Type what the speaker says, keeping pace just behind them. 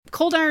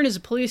Cold Iron is a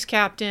police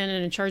captain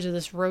and in charge of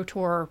this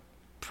Rotor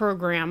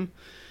program.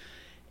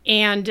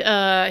 And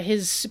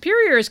his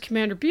superior is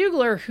Commander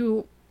Bugler,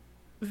 who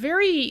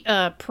very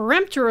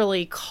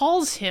peremptorily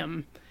calls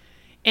him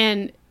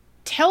and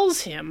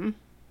tells him,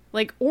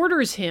 like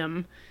orders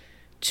him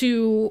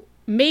to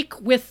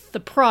make with the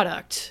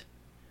product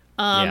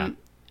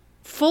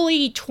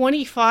fully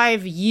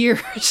 25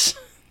 years.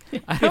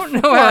 I don't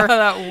know how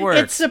that works.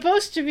 It's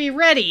supposed to be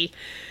ready.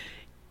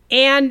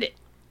 And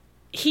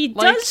he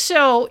does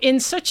so in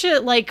such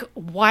a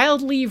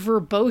wildly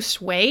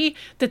verbose way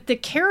that the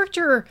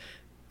character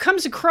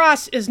comes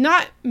across as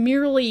not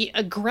merely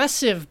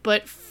aggressive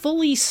but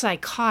fully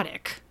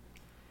psychotic.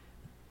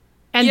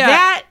 And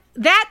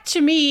that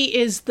to me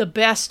is the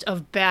best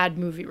of bad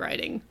movie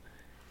writing.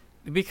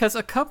 Because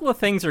a couple of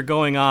things are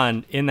going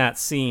on in that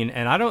scene,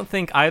 and I don't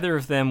think either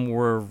of them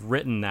were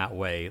written that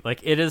way.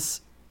 It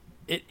is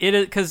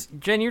because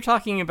Jen, you're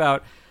talking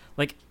about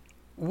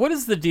what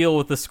is the deal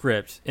with the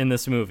script in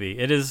this movie?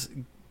 It is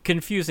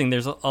confusing.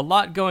 There's a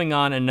lot going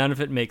on, and none of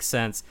it makes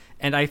sense.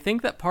 And I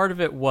think that part of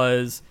it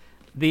was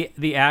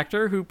the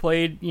actor who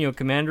played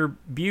Commander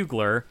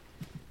Bugler.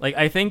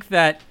 I think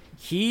that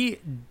he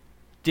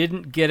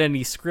didn't get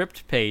any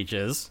script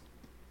pages.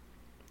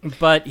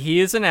 But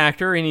he is an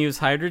actor, and he was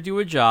hired to do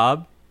a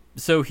job,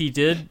 so he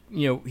did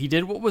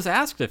what was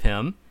asked of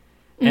him,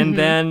 and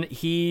then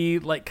he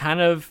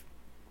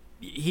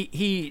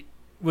he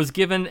was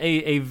given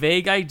a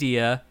vague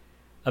idea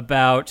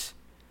about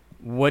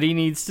what he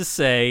needs to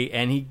say,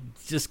 and he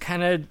just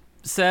kind of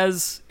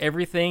says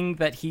everything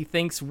that he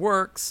thinks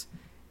works,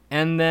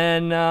 and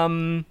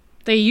then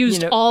they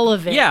used all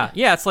of it. Yeah,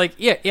 it's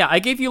I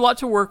gave you a lot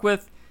to work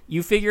with.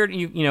 You figured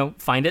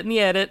find it in the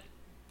edit.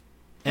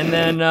 And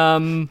then,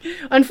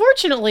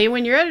 unfortunately,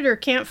 when your editor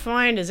can't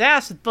find his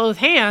ass with both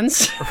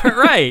hands.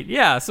 Right,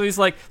 yeah. So he's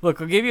like,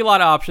 look, I'll give you a lot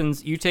of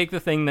options. You take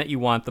the thing that you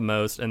want the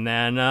most. And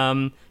then,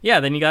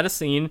 then you got a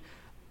scene.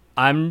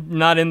 I'm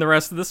not in the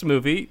rest of this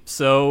movie,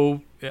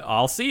 so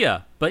I'll see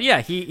ya. But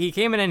yeah, he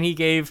came in and he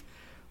gave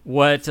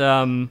what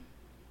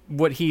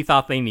he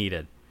thought they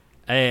needed.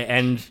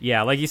 And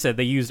yeah, like you said,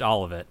 they used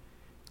all of it.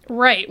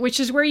 Right, which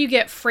is where you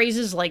get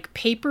phrases like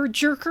paper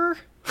jerker.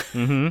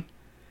 Mm-hmm.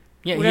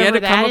 Yeah, he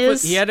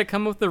had to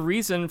come up with a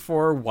reason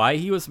for why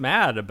he was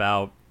mad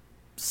about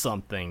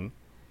something,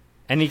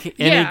 and he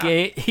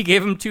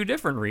gave him two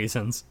different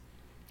reasons.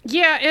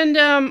 Yeah,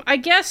 and I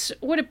guess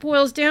what it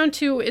boils down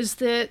to is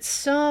that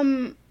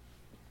some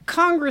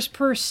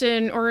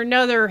congressperson or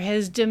another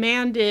has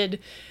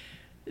demanded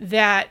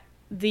that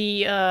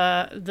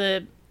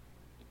the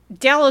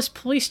Dallas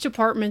Police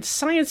Department's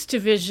Science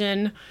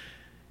Division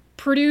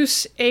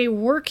produce a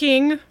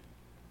working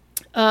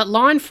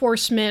law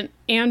enforcement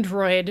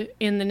android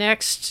in the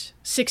next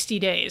 60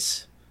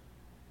 days.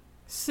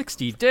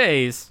 60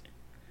 days?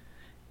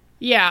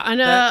 Yeah,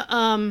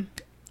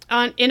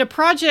 in a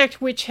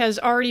project which has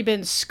already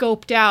been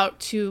scoped out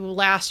to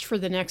last for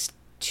the next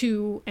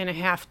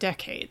 2.5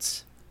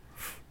 decades.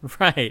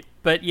 Right,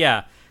 but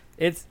yeah,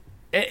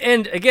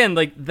 and again,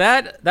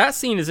 that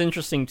scene is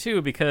interesting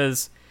too,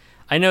 because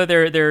I know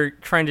they're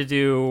trying to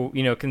do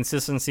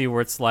consistency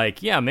where it's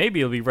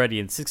maybe it'll be ready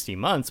in 60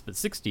 months, but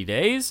 60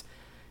 days.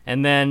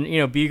 And then,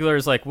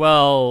 Bugler's like,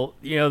 well,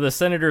 the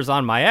senator's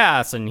on my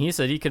ass, and he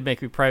said he could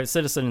make me private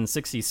citizen in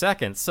 60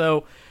 seconds.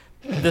 So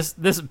this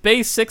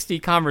base 60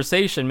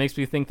 conversation makes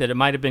me think that it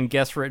might have been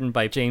guest written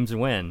by James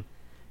Nguyen,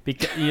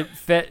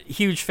 because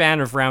huge fan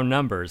of round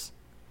numbers.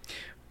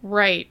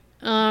 Right.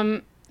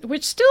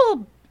 Which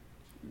still,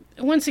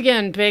 once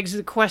again, begs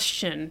the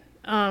question,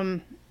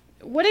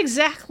 what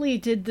exactly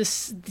did the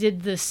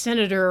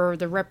senator or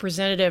the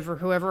representative or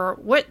whoever,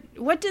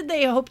 what did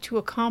they hope to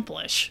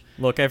accomplish?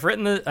 Look,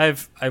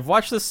 I've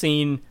watched the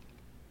scene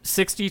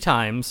 60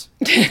 times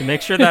to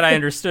make sure that I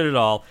understood it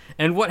all.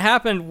 And what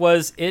happened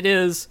was it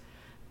is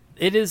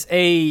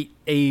a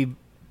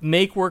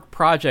make work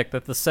project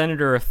that the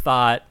senator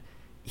thought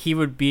he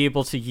would be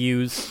able to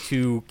use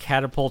to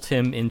catapult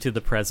him into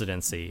the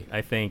presidency.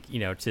 I think,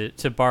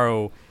 to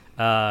borrow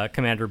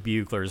Commander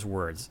Bugler's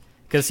words.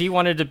 Because he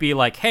wanted to be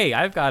like, hey,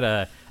 I've got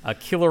a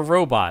killer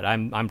robot.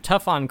 I'm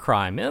tough on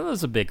crime. It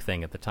was a big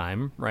thing at the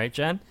time, right,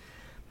 Jen?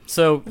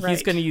 So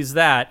he's going to use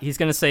that. He's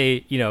going to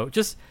say,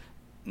 just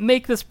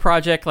make this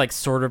project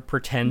sort of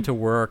pretend to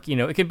work.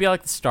 It could be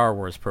like the Star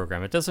Wars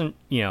program. It doesn't,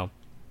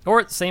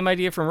 or same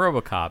idea from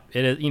RoboCop.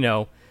 It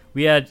is,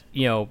 we had,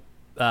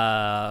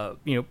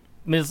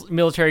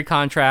 military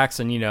contracts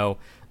and,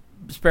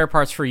 spare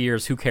parts for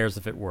years. Who cares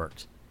if it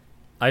worked?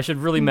 I should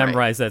really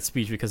memorize that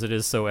speech because it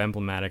is so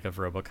emblematic of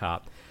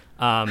RoboCop.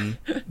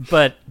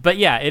 But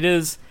yeah, it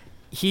is.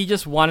 He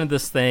just wanted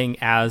this thing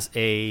as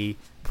a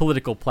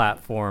political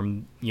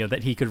platform,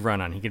 that he could run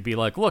on. He could be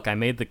like, look, I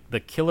made the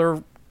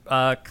killer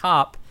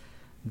cop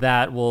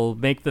that will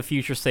make the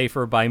future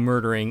safer by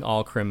murdering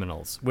all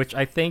criminals, which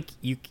I think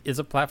is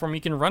a platform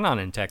you can run on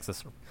in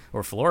Texas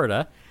or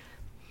Florida.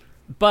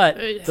 But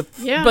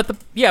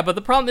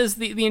the problem is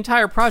the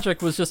entire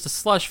project was just a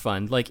slush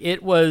fund.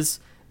 It was,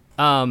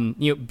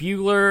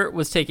 Bugler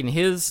was taking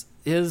his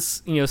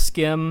his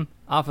skim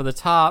off of the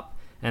top,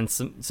 and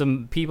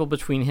some people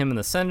between him and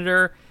the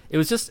senator. It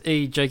was just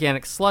a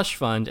gigantic slush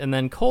fund, and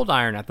then Cold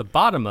Iron at the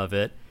bottom of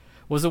it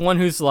was the one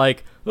who's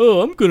like,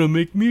 oh, I'm gonna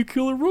make me a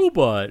killer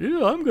robot.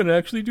 Yeah, I'm gonna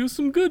actually do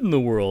some good in the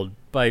world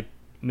by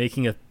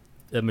making a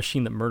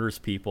machine that murders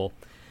people.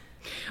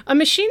 A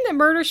machine that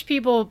murders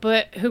people,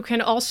 but who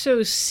can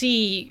also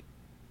see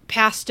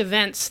past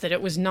events that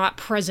it was not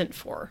present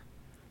for.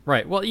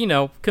 Right.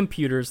 Well,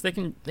 computers, they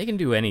can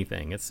do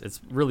anything.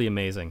 It's really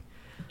amazing.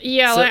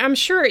 Yeah, like, I'm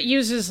sure it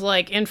uses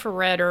like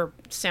infrared or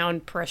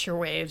sound pressure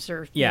waves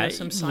or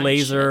some science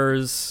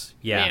lasers.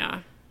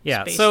 Shit.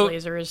 Yeah. Space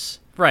lasers.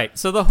 Right.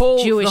 So the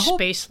whole Jewish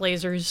space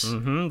lasers.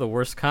 Mm-hmm, the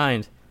worst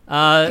kind.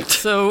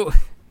 So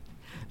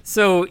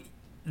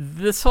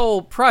this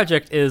whole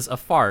project is a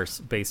farce,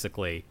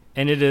 basically,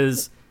 and it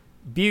is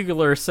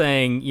Bugler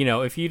saying,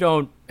 if you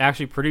don't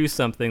actually produce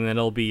something, then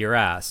it'll be your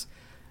ass.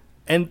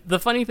 And the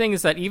funny thing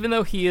is that even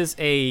though he is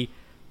a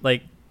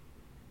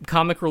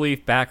comic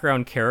relief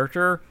background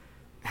character,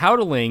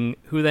 Howdeling,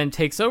 who then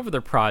takes over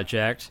the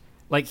project,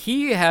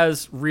 he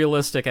has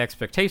realistic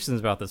expectations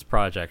about this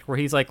project, where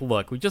he's like,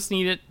 look, we just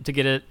need it to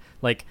get it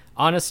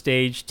on a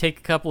stage, take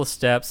a couple of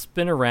steps,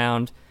 spin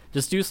around,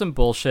 just do some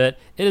bullshit.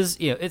 It is,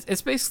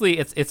 it's basically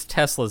it's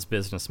Tesla's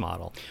business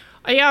model.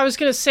 Yeah, I was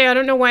gonna say, I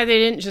don't know why they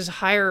didn't just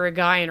hire a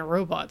guy in a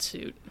robot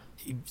suit.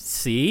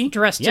 See,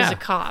 dressed as a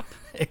cop.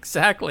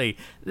 Exactly.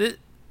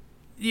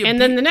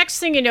 And then the next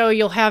thing you know,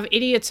 you'll have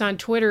idiots on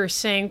Twitter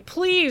saying,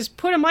 please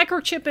put a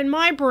microchip in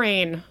my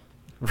brain.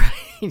 Right,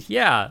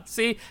 yeah.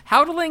 See,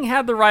 Howdeling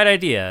had the right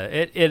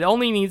idea. It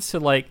only needs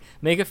to,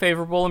 make a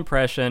favorable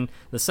impression.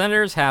 The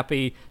senator's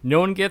happy. No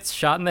one gets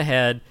shot in the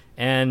head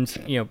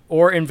and,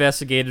 or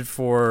investigated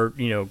for,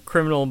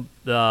 criminal,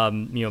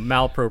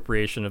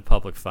 malappropriation of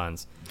public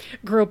funds.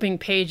 Groping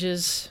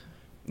pages.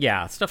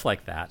 Yeah, stuff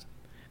like that.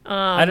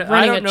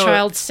 Running a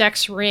child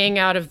sex ring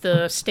out of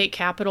the state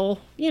capitol,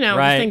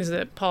 right. The things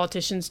that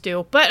politicians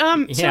do. But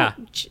yeah,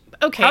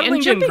 okay. Howdeling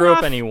and didn't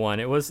grope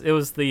anyone. It was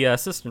the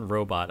assistant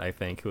robot, I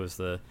think, who was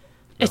the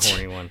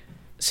horny one.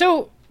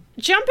 So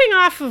jumping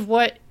off of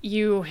what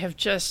you have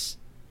just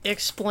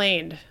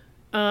explained,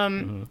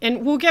 and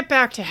we'll get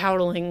back to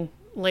Howdeling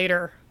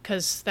later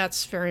because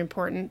that's very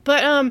important.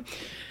 But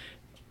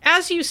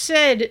as you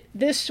said,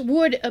 this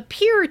would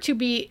appear to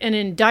be an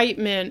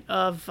indictment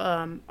of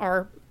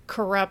our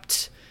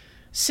corrupt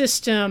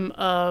system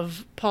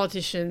of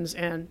politicians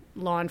and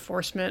law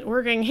enforcement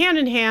working hand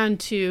in hand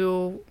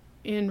to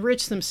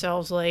enrich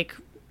themselves,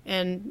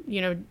 damn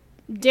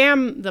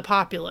the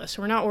populace.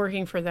 We're not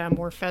working for them.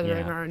 We're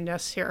feathering our own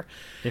nests here.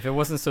 If it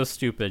wasn't so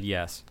stupid,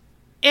 yes.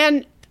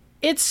 And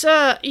it's,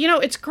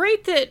 it's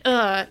great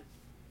that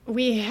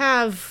we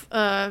have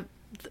Paul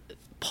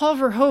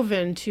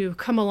Verhoeven to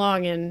come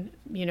along and,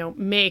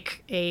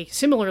 make a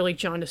similarly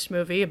jaundiced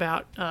movie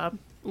about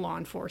law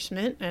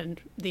enforcement and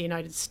the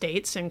United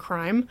States and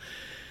crime.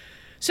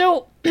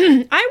 So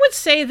I would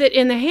say that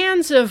in the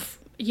hands of,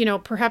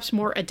 perhaps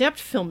more adept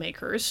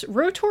filmmakers,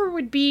 Rotor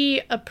would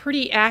be a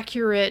pretty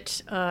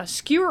accurate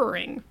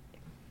skewering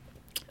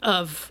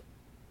of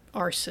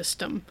our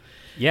system.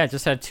 Yeah, it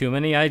just had too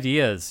many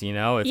ideas,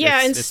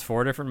 It's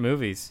 4 different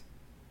movies.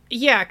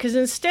 Yeah, because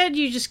instead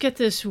you just get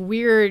this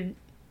weird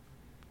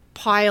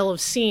pile of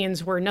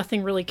scenes where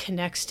nothing really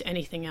connects to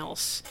anything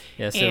else.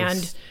 Yes,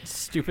 and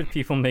stupid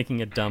people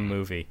making a dumb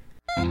movie.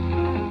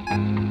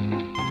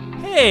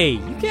 Hey,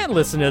 you can't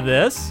listen to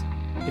this.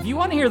 If you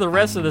want to hear the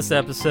rest of this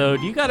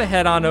episode, you gotta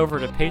head on over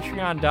to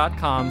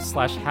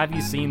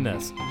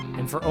patreon.com/haveyouseenthis.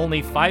 And for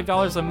only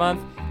 $5 a month,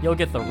 you'll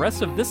get the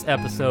rest of this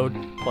episode,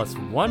 plus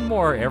one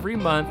more every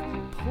month,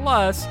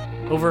 plus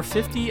over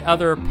 50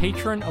 other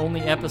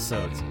patron-only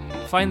episodes.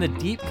 Find the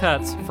deep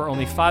cuts for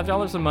only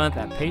 $5 a month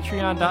at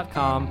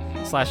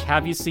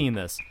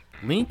patreon.com/haveyouseenthis.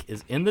 Link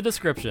is in the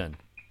description.